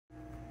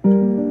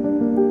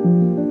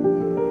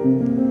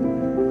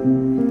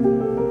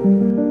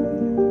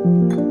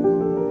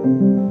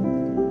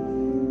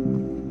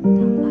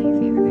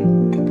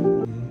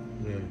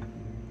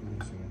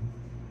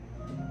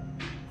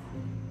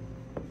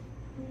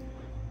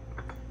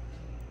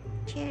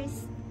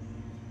Cheers.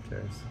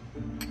 Cheers.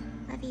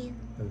 Love you.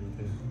 Love you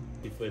too.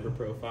 The flavor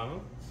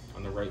profile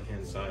on the right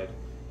hand side,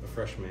 a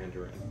fresh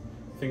mandarin,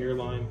 finger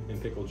lime,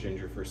 and pickled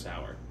ginger for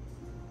sour.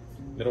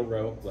 Middle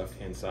row, left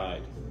hand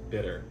side,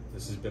 bitter.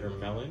 This is bitter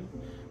melon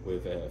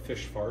with a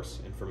fish farce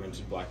and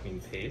fermented black bean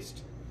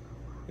paste.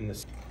 In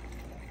this.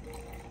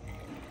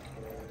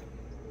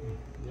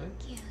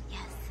 Thank you.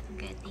 Yes, I'm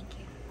good. Thank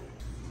you.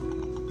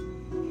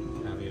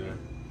 Caviar.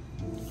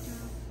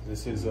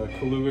 This is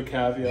Kaluga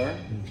caviar,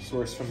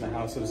 sourced from the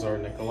House of Tsar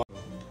Nikolai.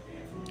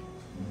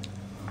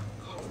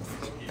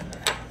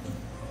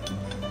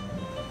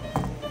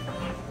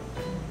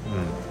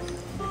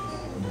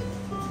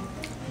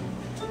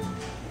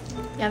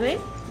 Yummy?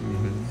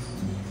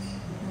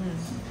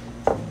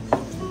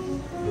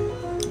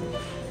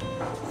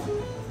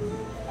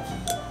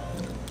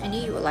 I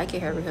knew you would like it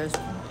here because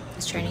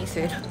it's Chinese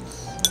food.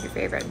 Your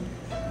favorite.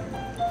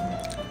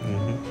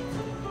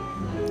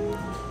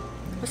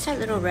 What's that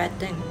little red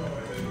thing?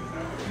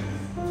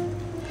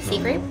 Sea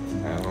grape?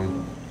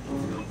 Oh.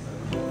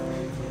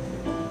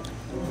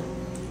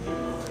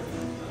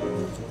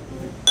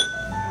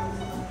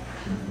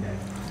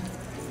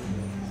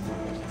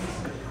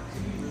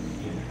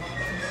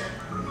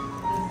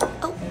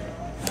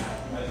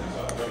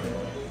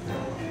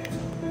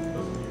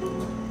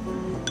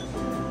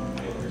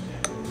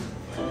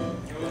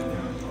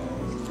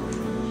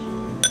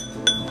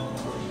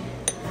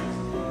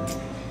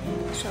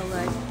 So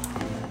good.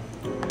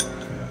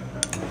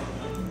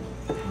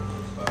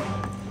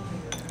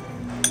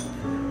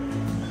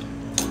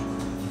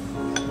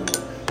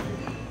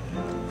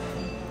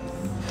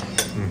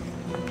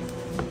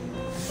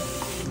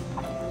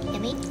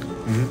 Yummy?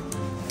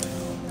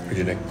 What do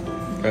you think?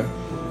 Good?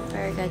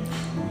 Very good.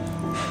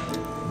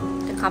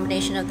 The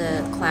combination of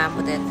the clam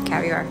with the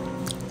caviar.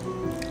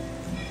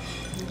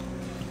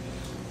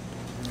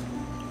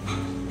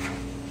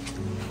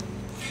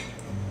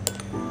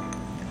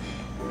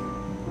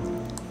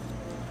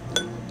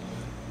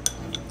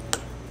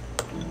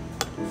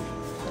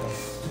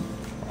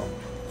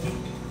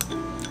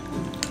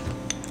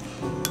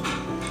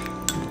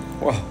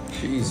 Wow,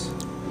 jeez.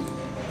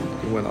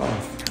 You went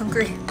off.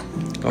 Hungry.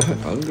 Oh, I'm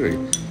hungry.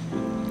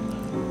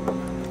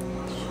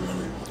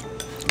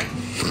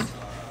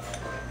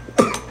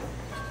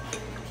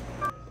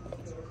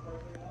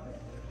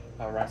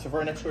 All right, so for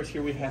our next course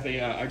here, we have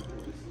a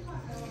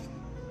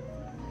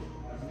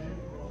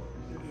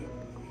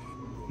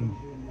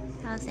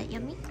How's that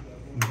yummy?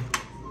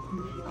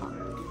 Oh,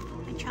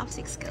 my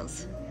chopstick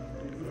skills.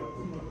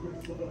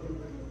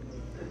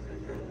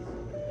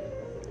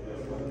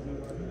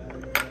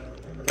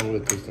 That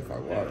would taste like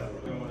water.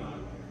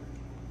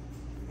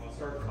 I'll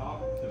start top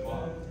to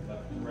bottom,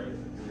 left to right.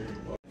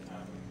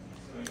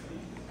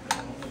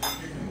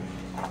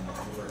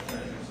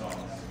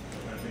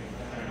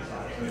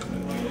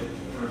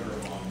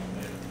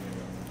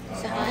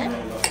 Is it hot?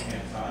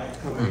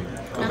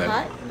 Not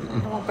hot?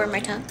 I won't burn my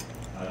tongue.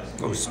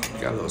 Oh, it's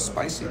got a little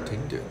spicy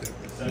ting to it.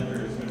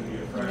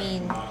 You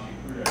mean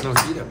No,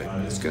 eat it, baby.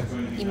 It's good.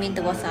 you mean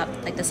the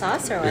wasabi, like the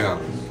sauce or what? Yeah.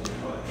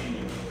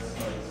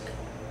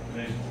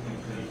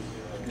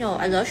 No,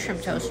 I love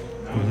shrimp toast.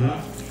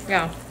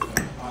 Yeah.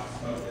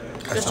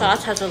 The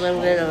sauce has a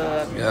little bit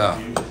of Yeah.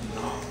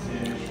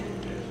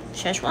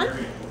 Szechuan.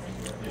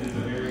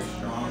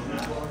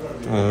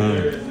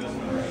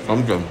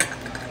 I'm good.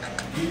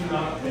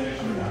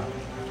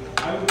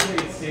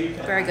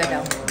 Very good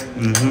though.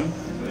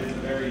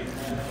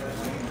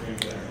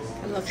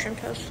 I love shrimp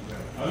toast.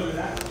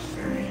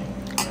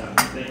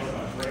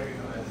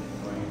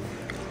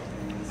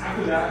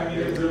 After that, I mean,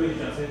 it really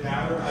doesn't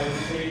matter. I would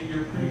say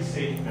you're pretty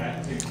safe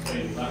bet to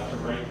play left to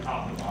right,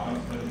 top to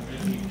bottom.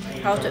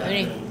 How's the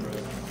uni?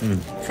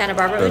 Santa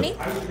Barbara uni? I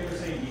would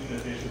say even the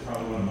fish is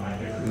probably one of my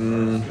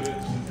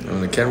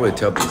favorites. I can't really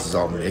tell because it's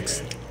all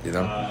mixed, you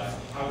know? I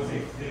would say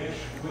fish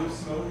with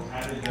smoke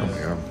added Oh my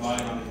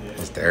god.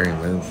 It's daring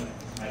move.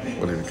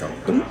 What do we call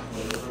it?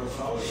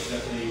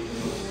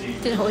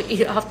 Didn't we eat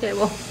it off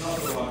table?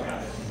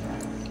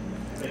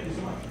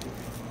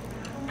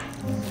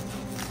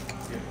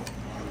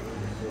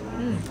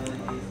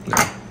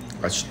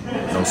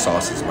 No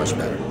sauce is much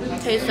better.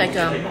 Tastes like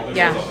yeah.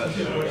 Yeah.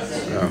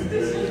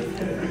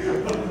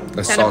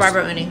 That Santa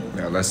Barbara uni.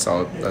 Yeah, that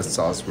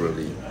sauce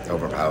really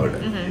overpowered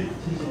it.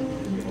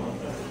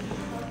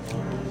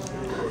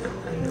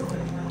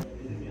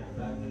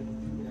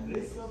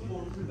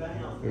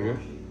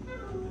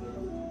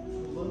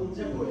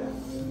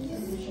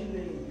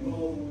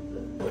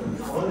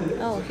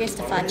 Oh, here's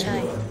the pad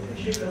chai.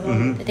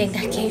 The thing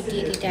that gave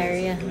Dee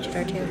diarrhea in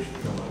Chapter 2.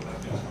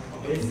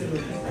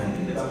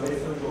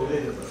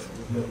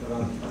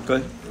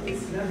 Good.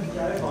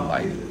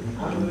 Light.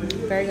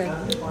 Very good.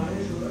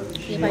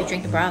 You might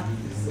drink the broth.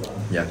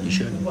 Yeah, you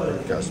should.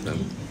 Got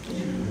some.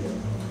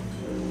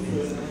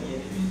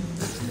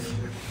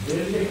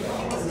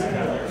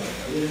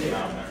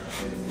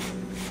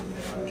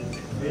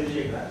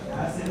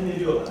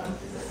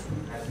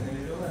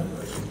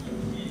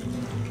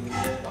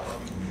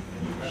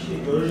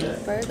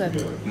 Very good.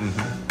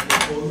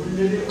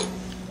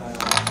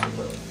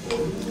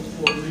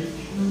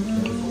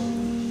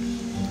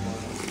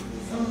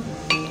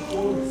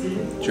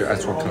 Should I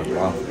ask what kind of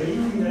broth?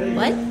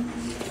 What?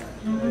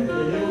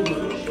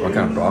 What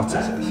kind of broth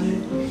is this?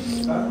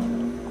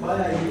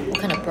 What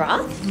kind of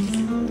broth?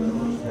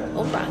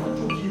 Oh, broth.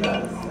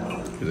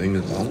 You think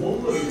it's long?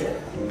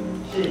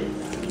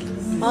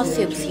 All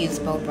soups use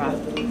bone broth.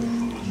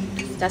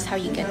 That's how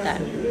you get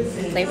that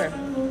flavor.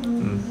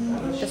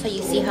 That's how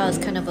you see how it's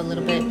kind of a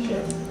little bit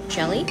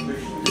jelly.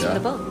 It's from the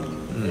bone.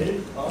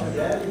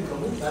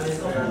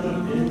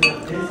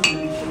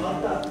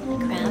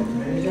 Crab.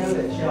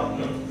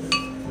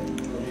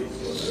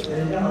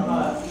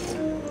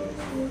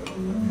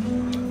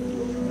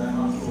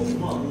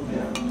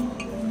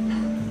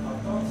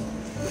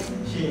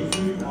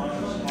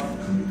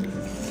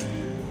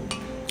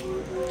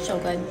 手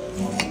根。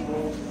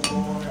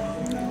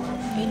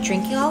Are you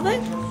drinking all of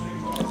it?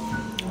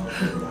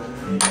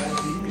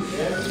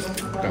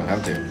 Don't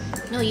have to.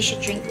 No, you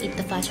should eat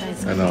the fat chai.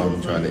 I know,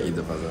 I'm trying to eat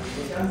the fat chai.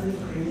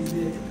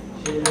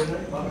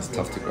 It's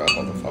tough to grab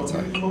all the fat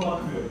chai.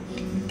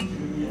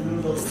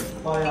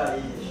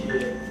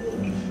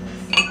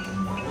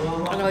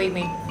 I know what you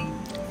mean.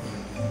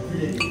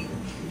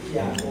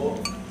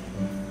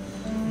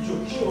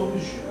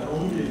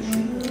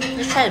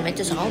 Let's try to make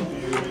this at home.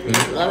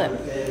 Love it.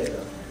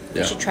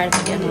 Yeah. You should try to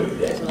make it at home.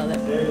 Just love it.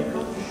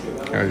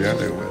 Oh yeah,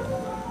 they would.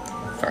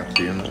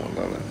 Factory and all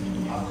that.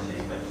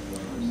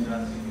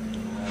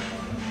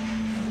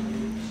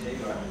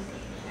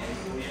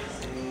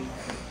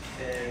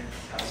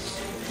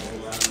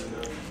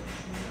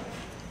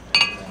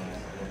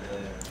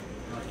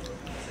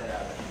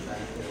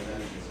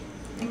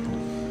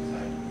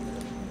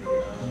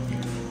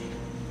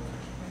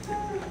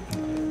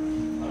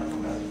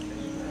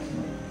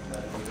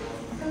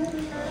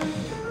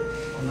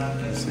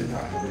 See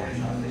that.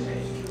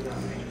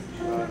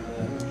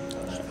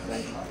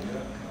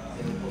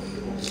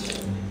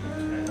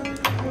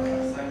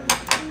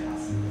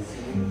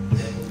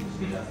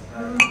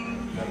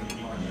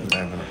 I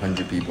haven't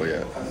 100 people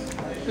yet.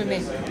 What do you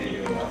mean?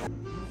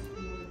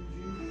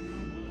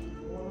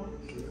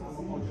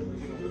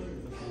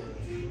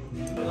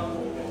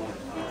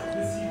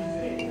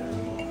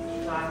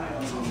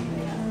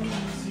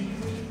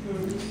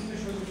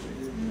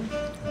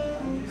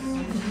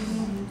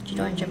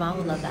 Jador and Jamal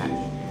would love that.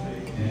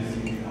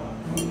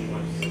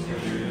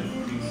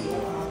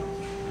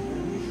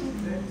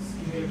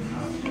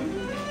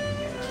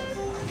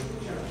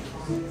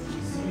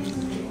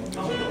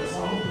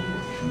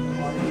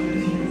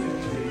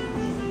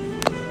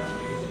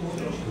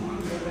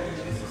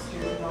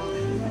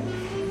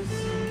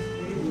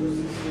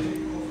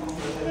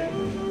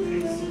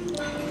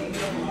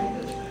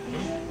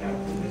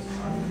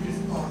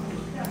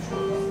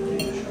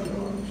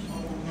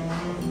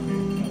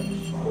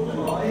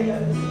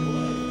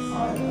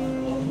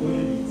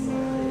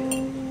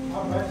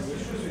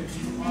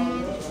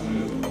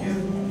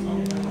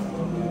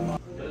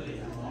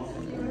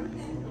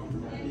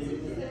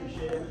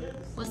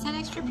 What's that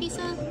extra piece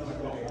of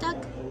duck?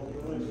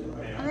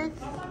 Of it?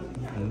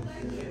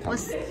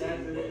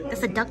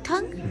 That's a duck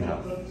tongue?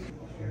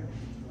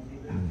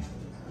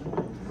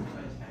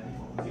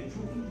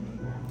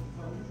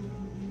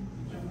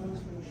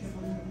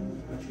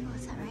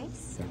 What's that,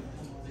 rice?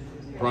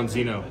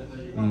 Bronzino.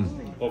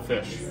 Whole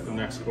fish, the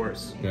next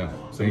course. Yeah.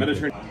 So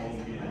Mediterranean.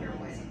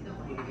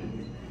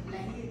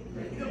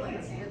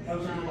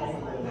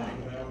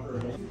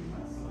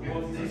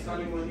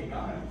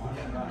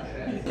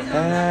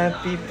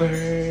 Happy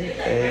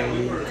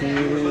birthday to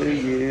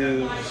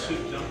you.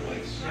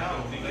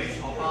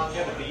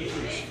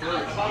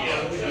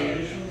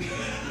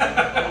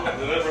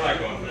 We're not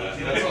going for that.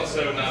 That's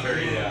also not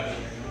very, you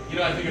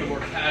know, I think in a more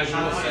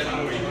casual setting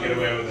where you can get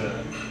away with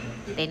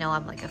it. They know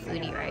I'm like a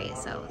foodie, right?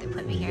 So they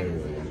put me here.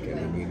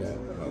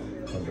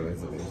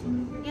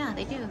 Yeah,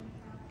 they do.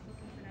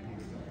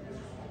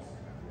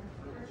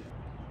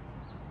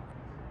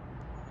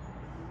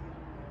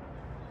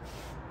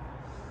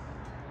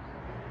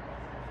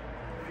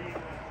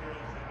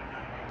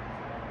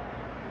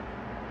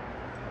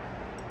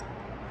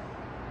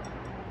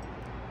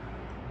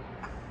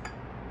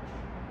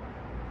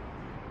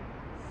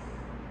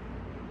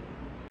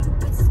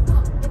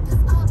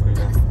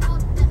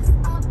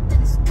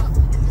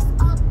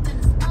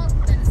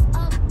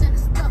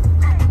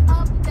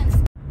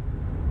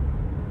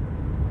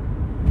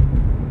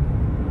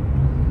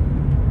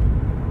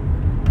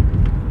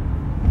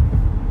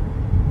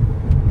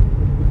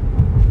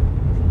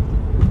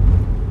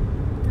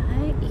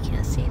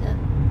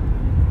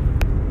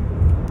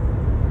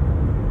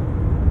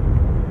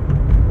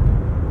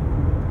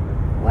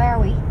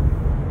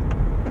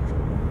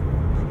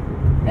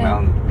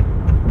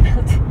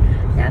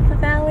 Napa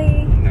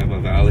Valley. Napa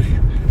Valley.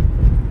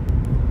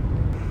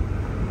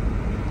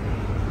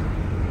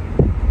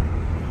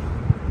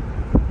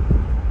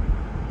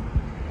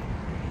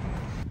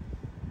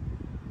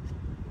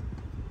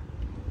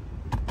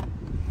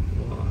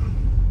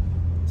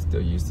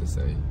 Still used to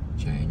say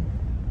Chang.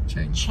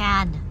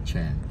 Chan.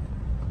 Chang.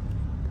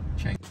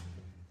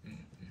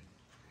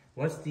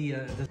 What's the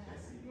Yeah.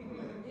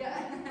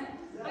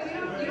 Oh, you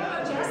don't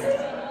know Jess?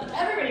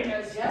 Everybody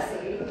knows Jess.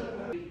 Jesse.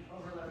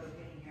 Overloaded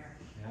getting here.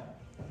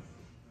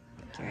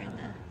 You're in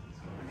the.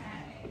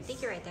 I think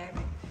you're right there.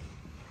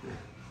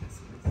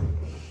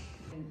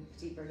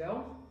 Deeper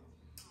dough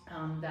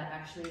that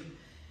actually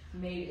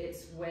made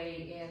its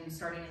way in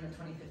starting in the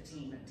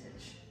 2015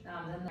 vintage.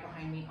 Then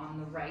behind me on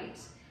the right,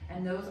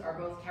 and those are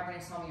both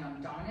Cabernet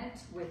Sauvignon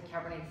dominant with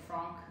Cabernet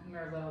Franc,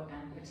 Merlot,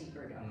 and Petit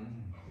Verdot.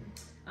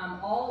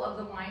 All of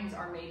the wines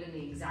are made in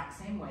the exact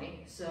same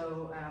way.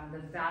 So the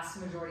vast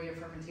majority of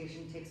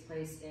fermentation takes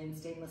place in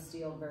stainless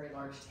steel, very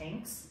large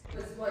tanks. He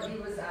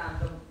was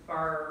the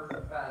bar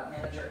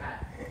manager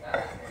at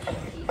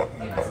Keith,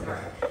 and then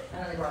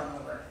they brought him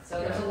over. So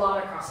there's a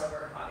lot of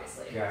crossover,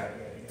 obviously.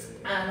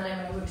 And then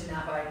when I moved to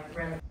Napa, I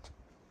ran the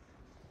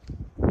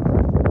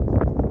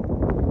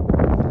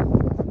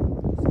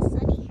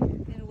Sunny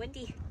and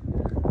windy.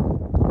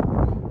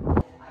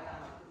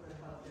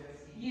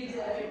 You did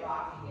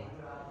rocking it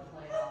throughout the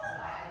playoffs.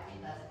 I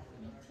think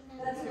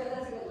that's a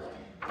good look.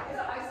 I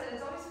said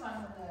it's always fun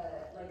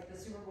when the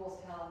Super Bowls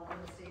held in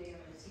the stadium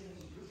and the team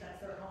that's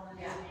their home and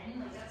they're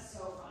winning. Like that's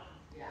so fun.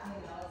 Yeah. You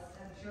know,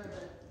 I'm sure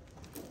that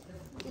the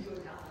you were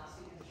telling last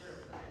week, I'm sure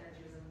the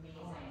energy was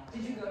amazing.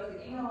 Did you go to the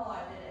game? No,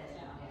 I didn't.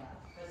 Yeah.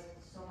 Because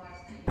so much.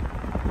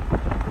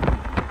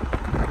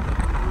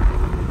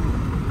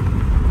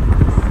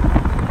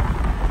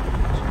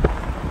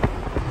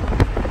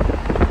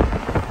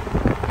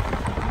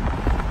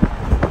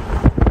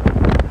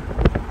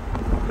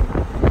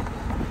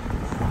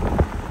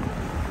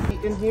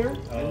 In here,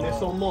 and this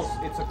almost,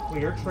 it's a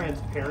clear,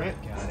 transparent.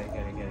 Got it.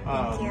 Thank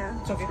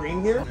you.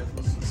 Screen here.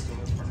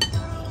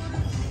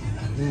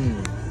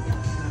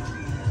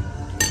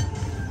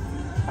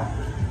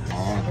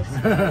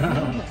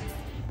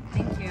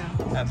 Thank you.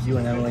 You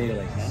and Emily are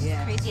like,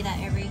 Yeah. Crazy that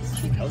every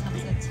chicken comes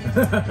in too.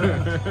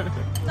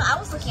 No, I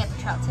was looking at the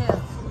trout too.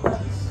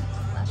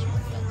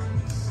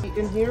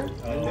 In here,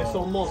 and this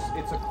almost,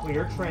 it's a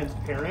clear,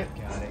 transparent.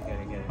 Got it.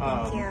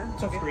 Thank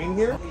you. Screen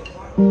here.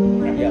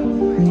 yeah.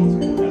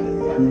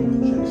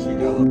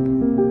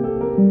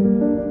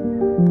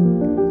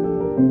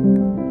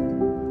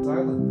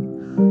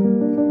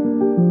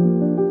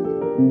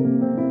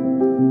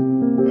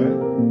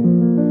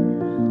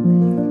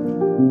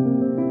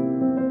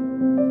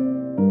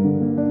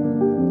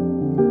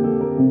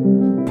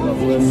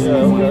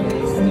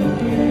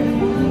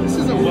 This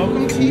is a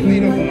welcome tea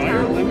made of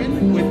Meyer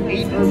lemon with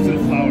 8 herbs and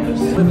flowers.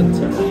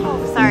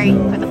 Oh, sorry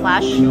for the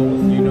flash. You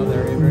know the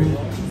area very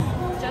well.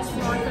 Just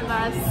north of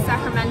us,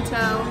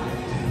 Sacramento.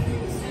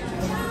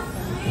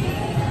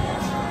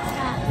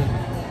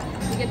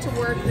 We get to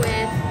work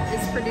with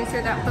this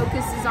producer that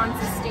focuses on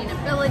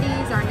sustainability,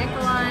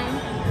 Zarnicoline.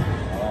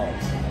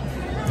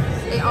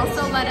 They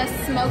also let us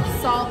smoke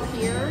salt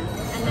here,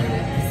 and then we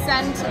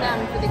send to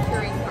them for the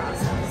curing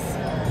process.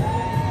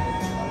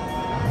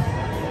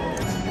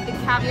 The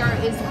caviar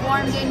is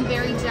warmed in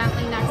very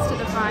gently next to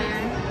the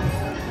fire.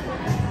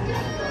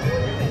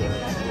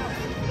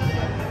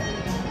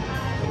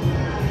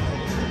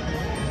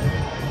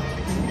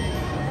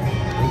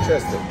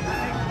 Interesting.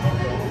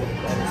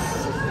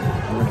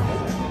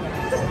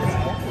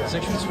 It's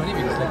actually funny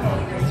because like,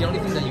 it's the only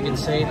thing that you can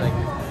say, like,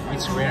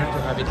 it's rare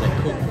to have it like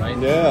cooked, right?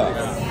 Yeah.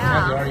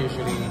 Caviar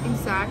usually.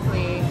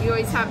 Exactly. We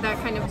always have that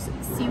kind of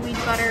seaweed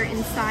butter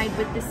inside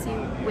with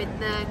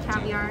the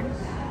caviar.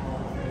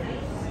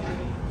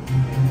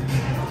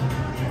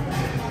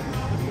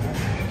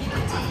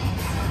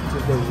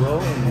 Did the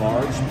roe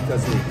enlarge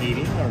because they're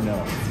eating or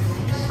no?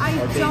 I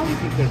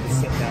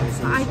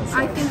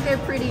think they're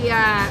pretty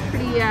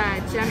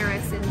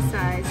generous in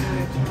size.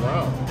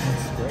 Wow,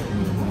 that's great.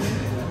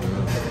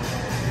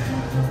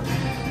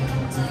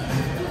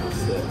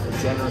 It's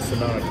a generous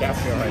amount of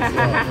caviar as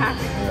well.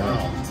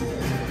 Wow.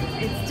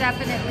 It's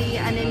definitely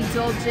an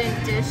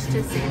indulgent dish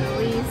to say the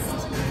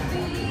least.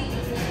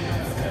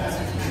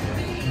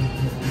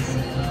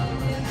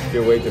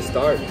 Good way to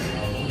start.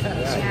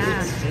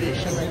 Yeah.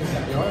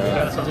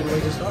 That's a good way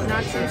to start.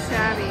 Not too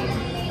shabby.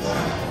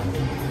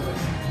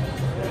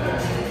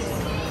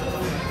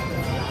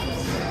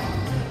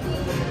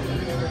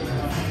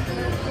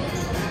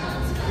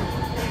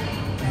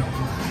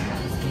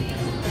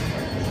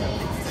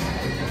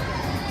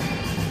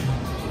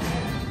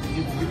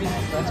 You've been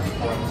friends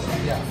before.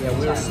 Yeah,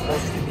 we were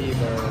supposed to be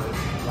there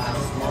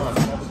last month,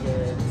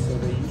 so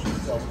they usually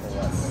sell for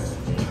less.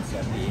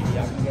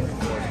 Yeah, I can get it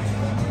for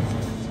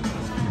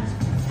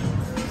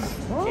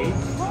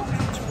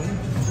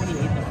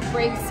 28.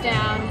 Breaks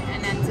down and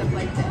ends up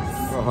like this.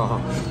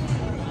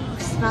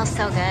 Smells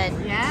so good.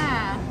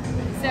 Yeah.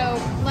 So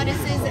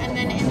lettuces, and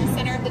then in the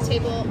center of the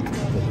table,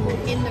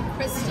 in the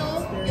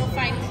crystal, you'll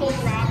find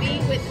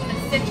kohlrabi with the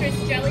citrus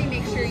jelly.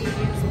 Make sure you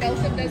use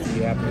both of those.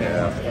 Yeah.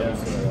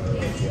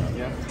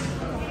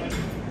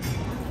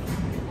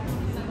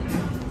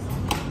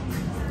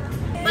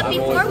 But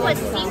before was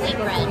seaweed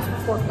bread.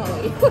 Pork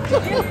belly.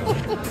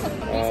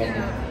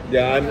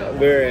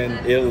 We're in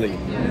Italy.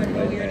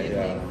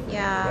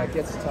 Yeah.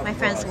 My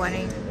friend's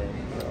wedding.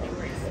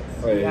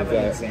 Oh, You yeah, have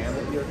an exam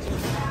of your team?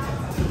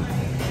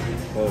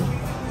 oh.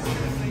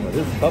 Well,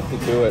 this is tough to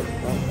do it. I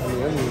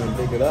mean, I didn't even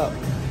pick it up.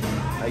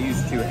 I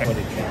use 2 hands.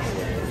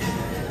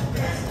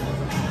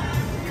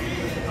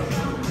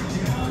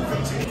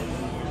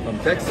 From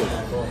Texas.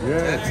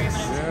 Yeah. Texas.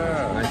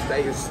 Yeah. Nice.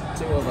 There's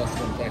 2 of us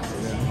from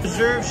Texas.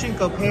 Preserved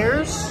Shinko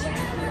pears.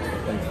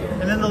 Thank you.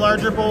 And then the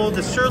larger bowl,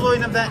 the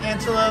sirloin of that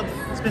antelope.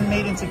 It's been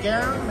made into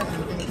garum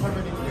and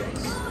covered in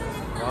grapes.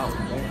 Wow,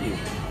 thank you.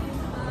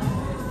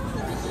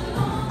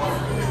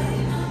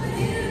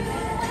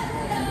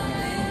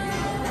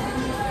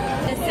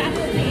 The sap of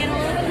the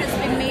antelope has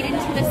been made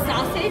into the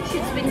sausage.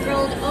 It's been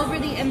grilled over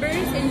the embers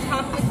and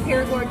topped with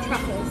Perigord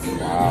truffles.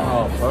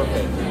 Wow,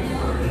 perfect.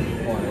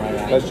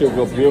 That should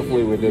go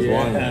beautifully with this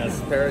wine. Yes,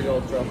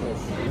 Perigord truffles.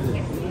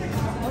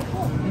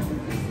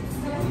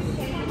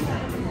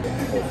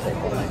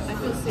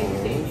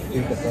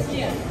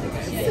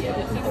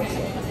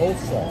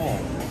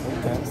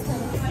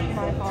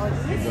 My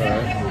apologies.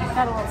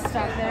 Got a little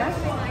stuff there.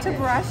 To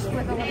brush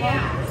with a little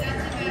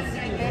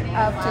bit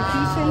of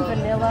Tahitian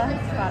vanilla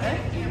butter.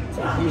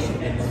 Tahitian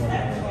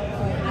vanilla.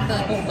 Oh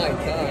my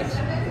gosh.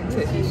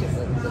 Tahitian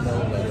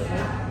vanilla butter.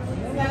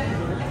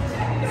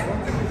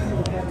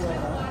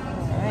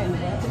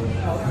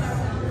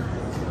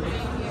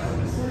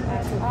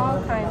 That's all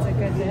kinds of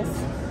goodness.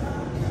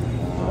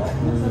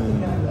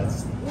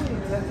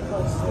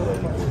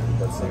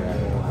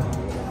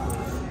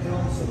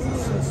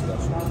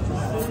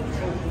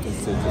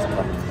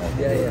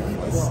 Yeah, yeah.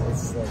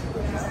 It's like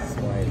this is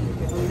why you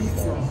get to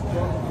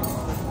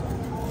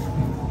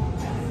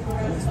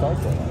start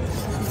that.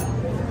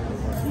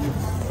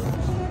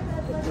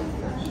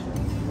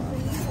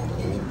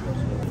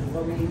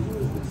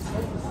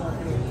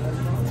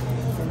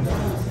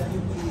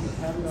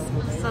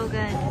 So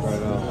good.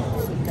 Right on.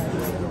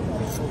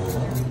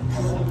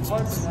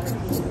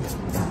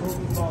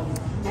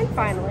 And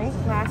finally,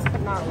 last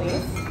but not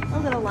least, a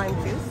little lime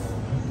juice.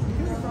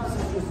 The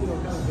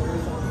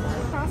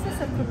process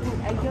of cooking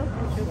egg yolk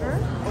and sugar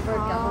over a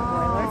double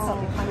boiler so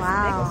it becomes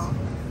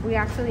mixed. We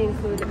actually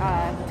include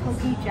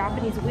Toki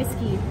Japanese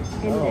whiskey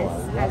in this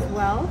as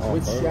well.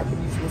 Which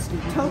Japanese whiskey?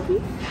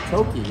 Toki?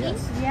 Toki,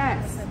 yes.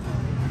 Yes.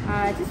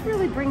 It just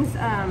really brings,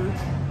 and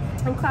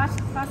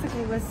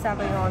classically with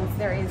Sauvignon,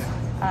 there is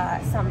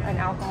an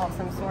alcohol of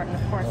some sort, and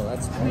of course,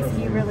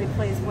 whiskey really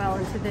plays well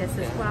into this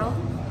as well.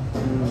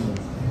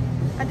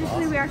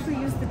 Additionally, we actually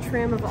use the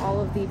trim of all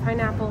of the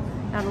pineapple,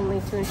 not only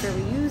to ensure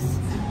we use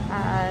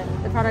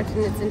the product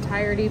in its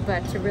entirety,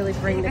 but to really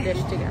bring the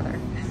dish together.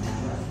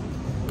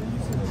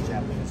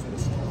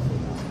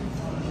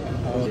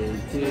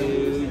 To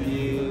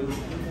you,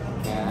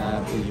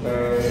 happy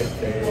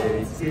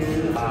birthday to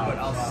you. But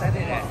I'll set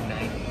it at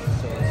night,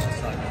 so it's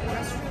just like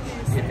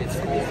if it's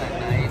cool at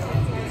night,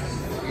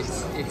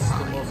 it's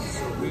the most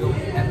surreal,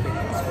 epic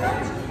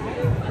experience.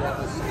 That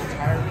was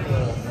entirely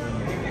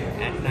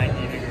at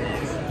 90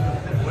 degrees.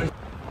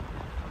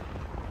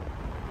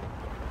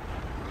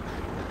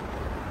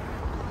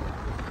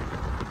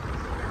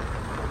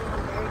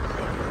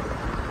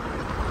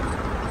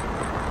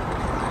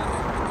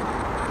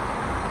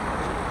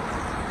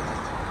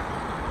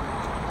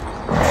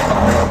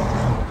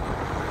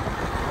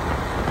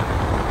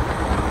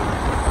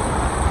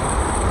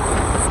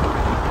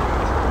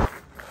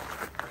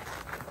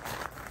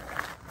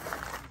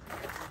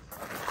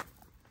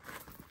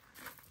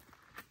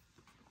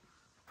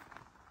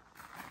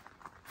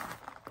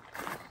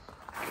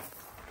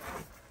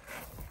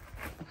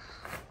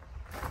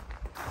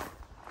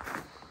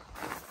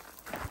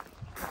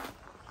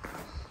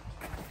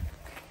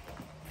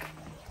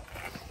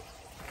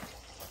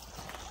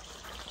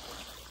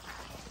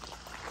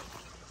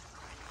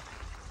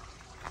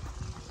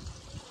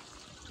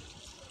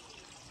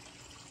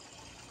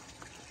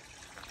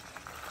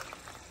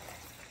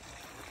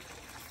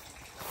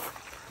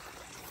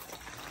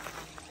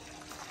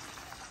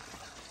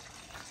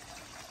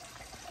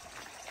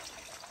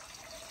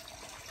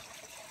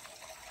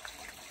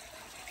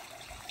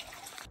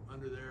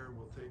 Under there,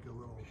 we'll take a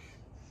little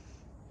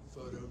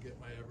photo, get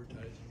my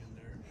advertising in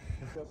there.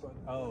 Up on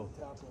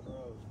Taplin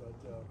Rose, but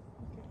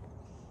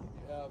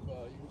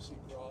you can see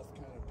Groth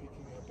kind of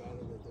peeking up out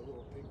of the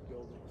little pink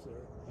buildings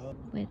there.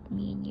 With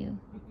me and you.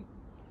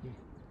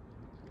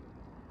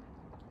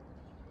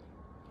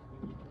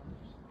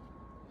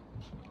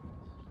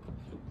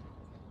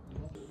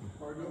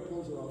 Margot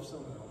pulls it off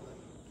somehow, but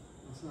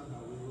that's not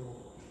how we roll.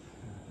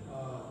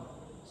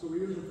 So we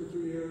use it for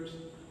 3 years.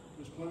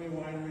 There's plenty of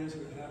wineries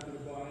that are happy to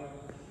buy them.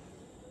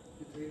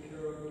 You take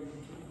care of them,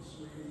 so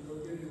we can go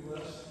get you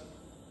less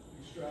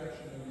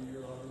extraction every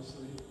year,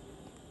 obviously.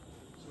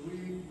 So we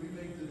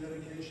make the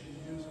dedication to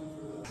use them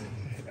for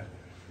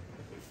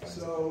that.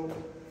 So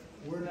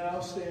we're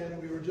now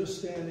standing, we were just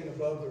standing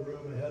above the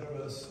room ahead of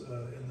us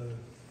in the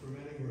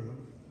fermenting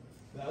room.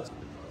 That's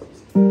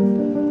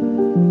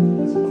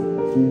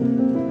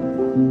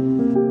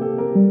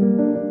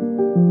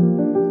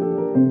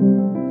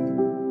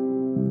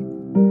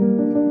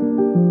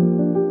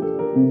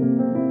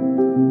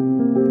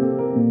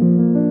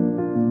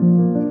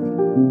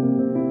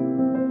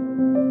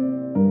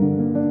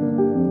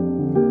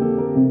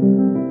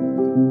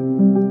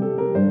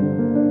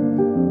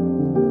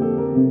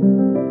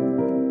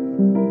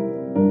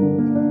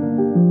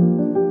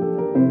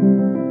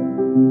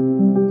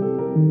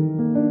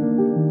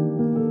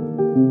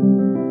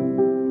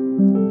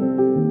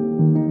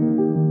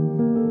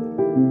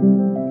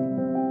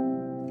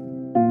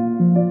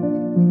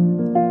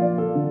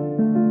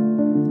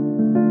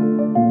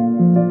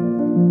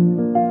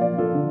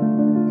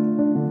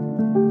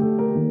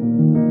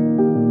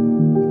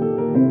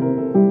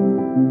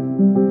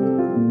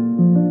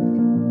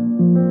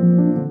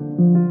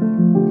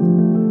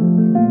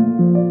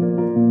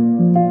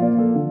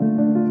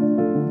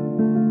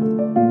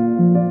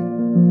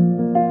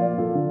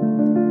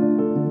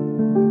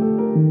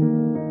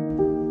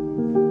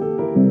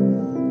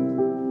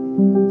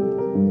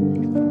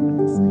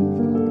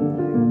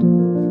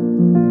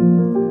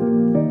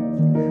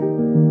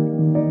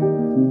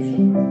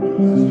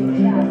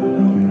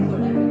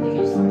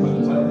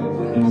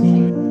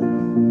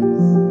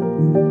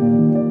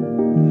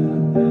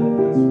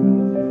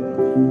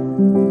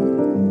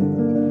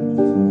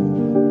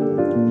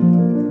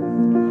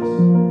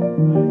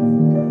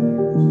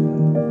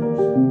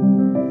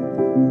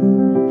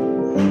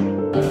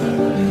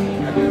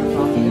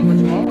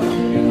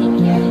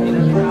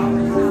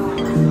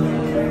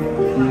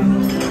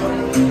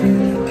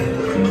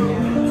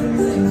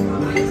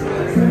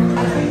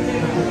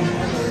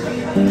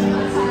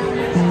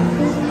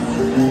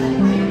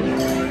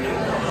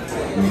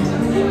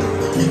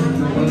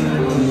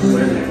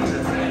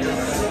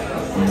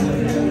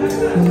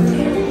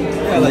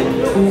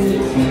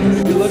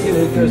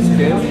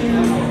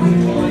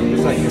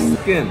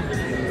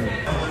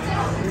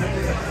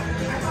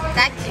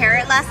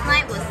last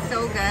night was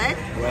so good.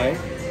 Right?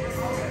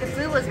 The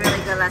food was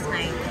really good last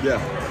night. Yeah.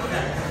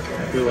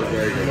 The food was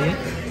very good.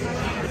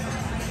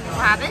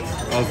 What happened?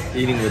 I was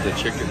eating with the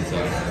chicken, so.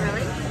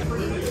 Really?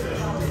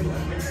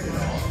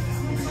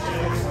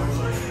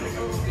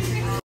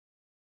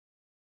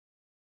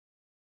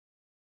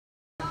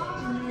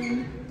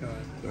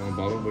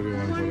 Bottle, what do you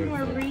want to put One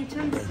more reach,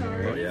 I'm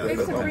sorry. Oh, yeah,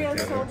 There's some real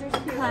soldiers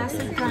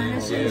classic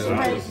garnishes,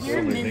 but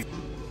you're mint.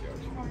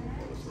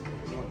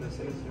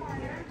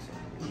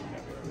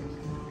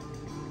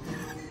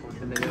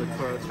 And then you'll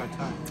pour out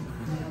tartar.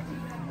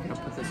 I'll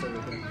put this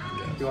over here.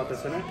 You want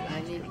this in it? I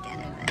didn't get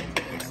it,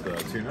 but It's the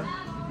tuna.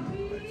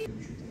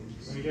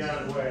 When you get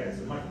out of the way, it's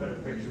a much better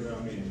picture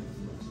of me.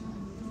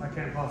 I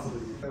can't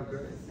possibly.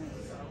 Okay.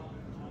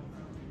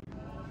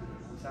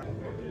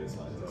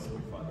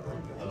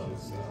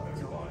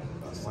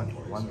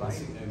 One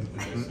bite.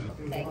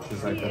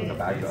 Just like in the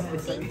bag though.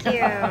 thank you.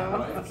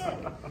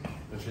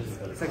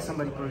 It's like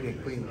somebody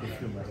putting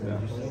perfume.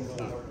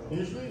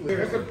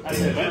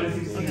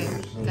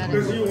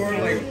 Because you were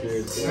like,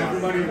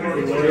 everybody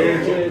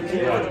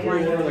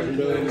wore like a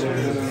million.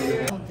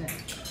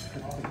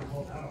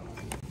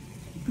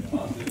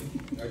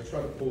 I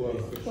try to pull out a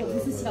picture.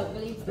 This is so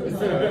really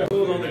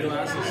Pull it on the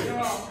glasses.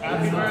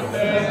 Happy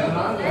birthday!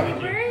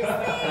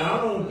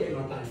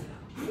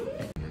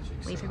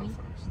 Wait for me.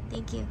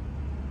 Thank you.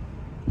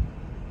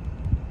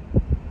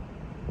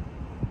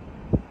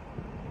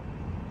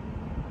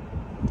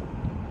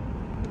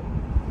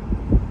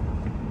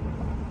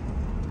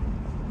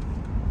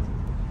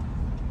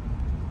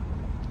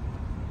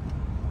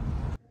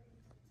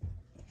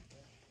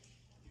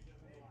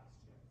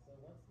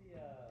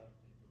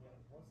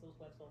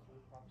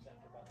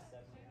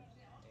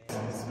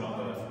 Smell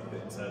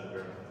the inside of the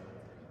barrel.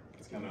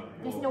 It's kind of.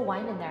 There's no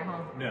wine in there,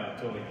 huh? No,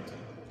 totally empty.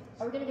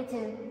 Are we gonna get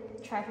to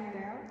try from the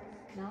barrel?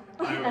 No?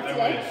 I Not wish.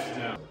 today?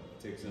 No.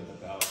 Takes in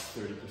about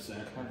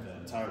 30% of the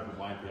entire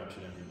wine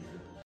production every year.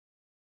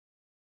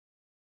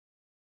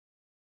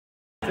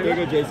 There you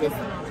go, Jason.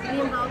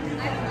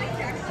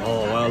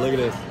 Oh, wow, look at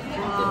this. Look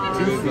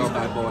at this little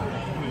bad boy.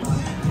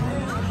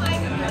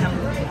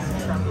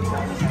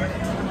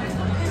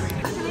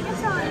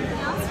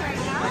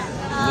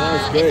 No,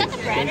 it's great.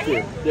 Thank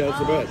you. Yeah, it's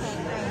the best.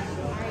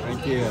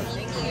 Thank you.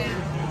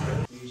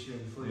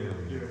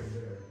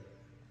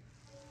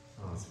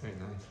 Oh, it's very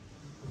nice.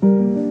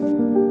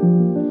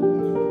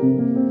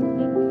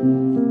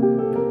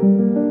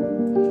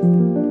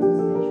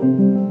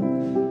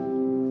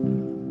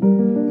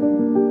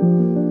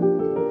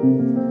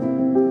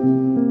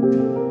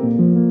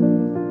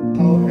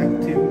 How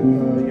active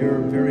your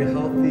very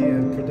healthy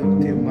and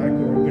productive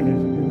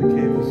microorganism in the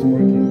cave is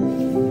working.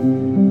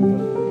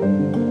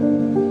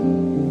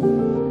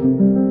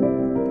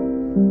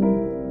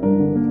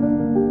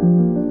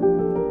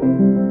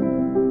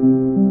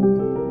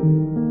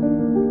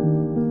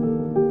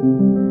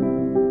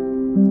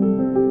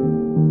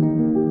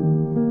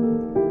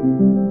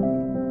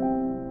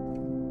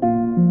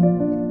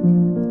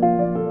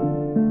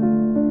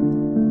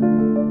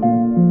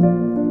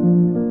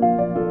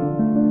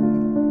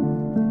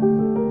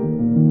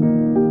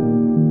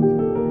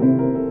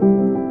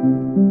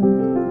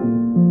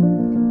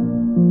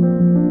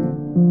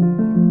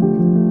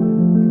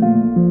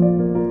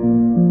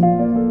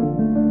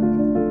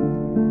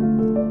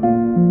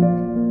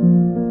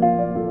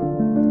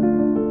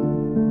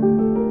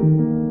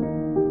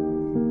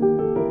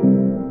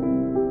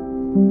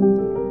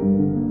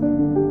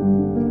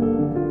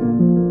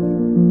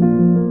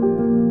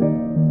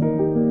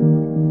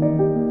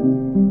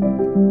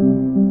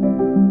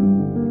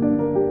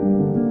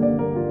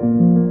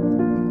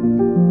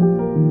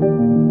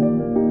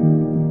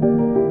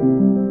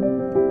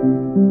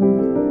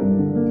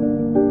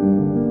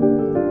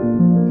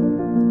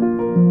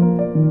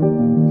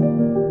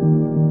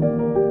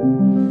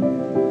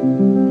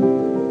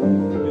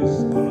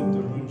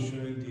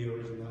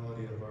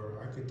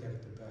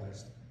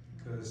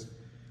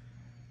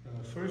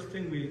 First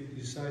thing we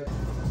decide.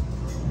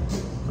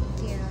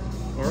 Yeah.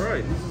 All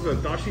right, this is a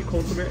dashi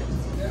consomme.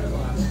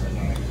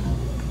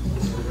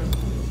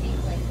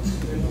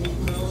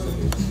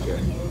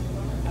 Okay.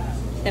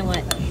 Then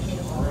what?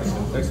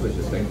 Next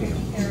delicious, thank you.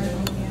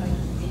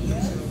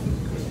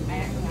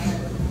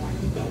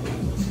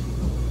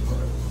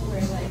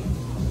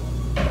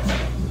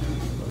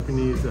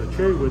 Japanese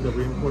cherry wood that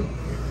we import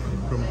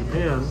from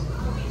Japan.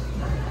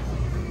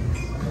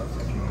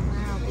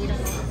 Wow,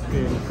 beautiful.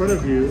 In front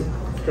of you,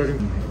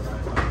 starting.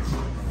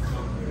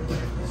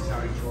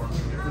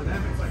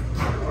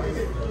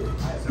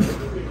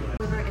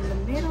 Liver in the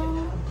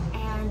middle,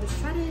 and the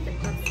shredded,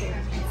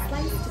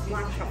 sliced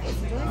black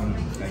truffles. Enjoy.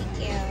 Thank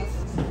you.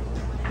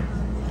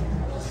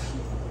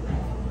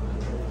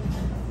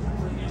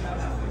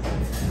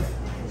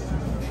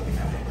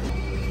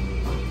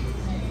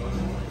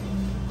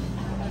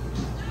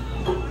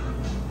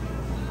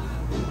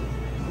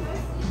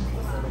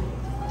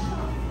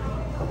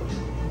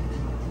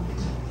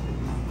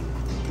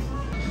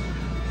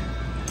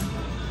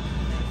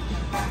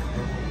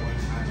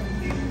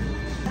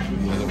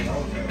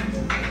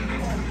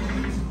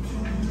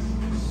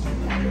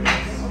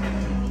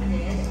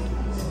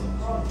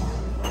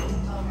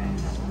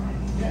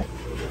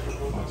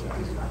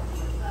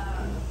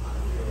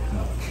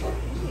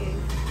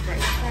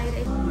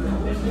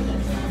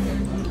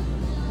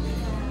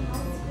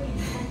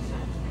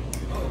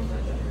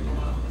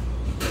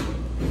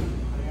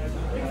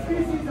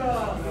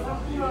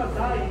 You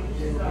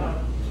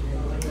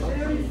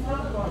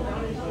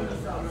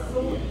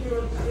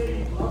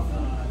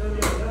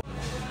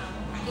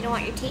don't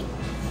want your tea?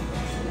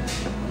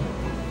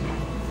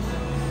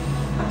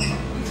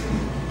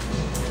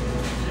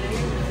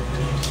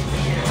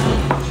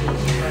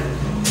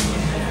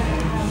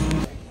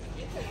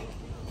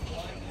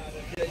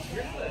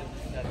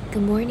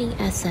 Good morning,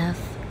 SF.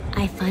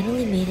 I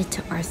finally made it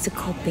to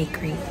Arsicle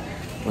Bakery.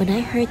 When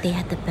I heard they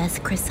had the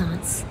best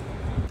croissants,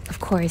 of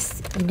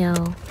course, you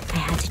know, I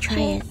had to try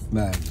it.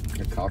 Man,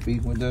 a coffee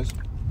with this?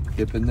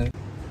 Dip in there?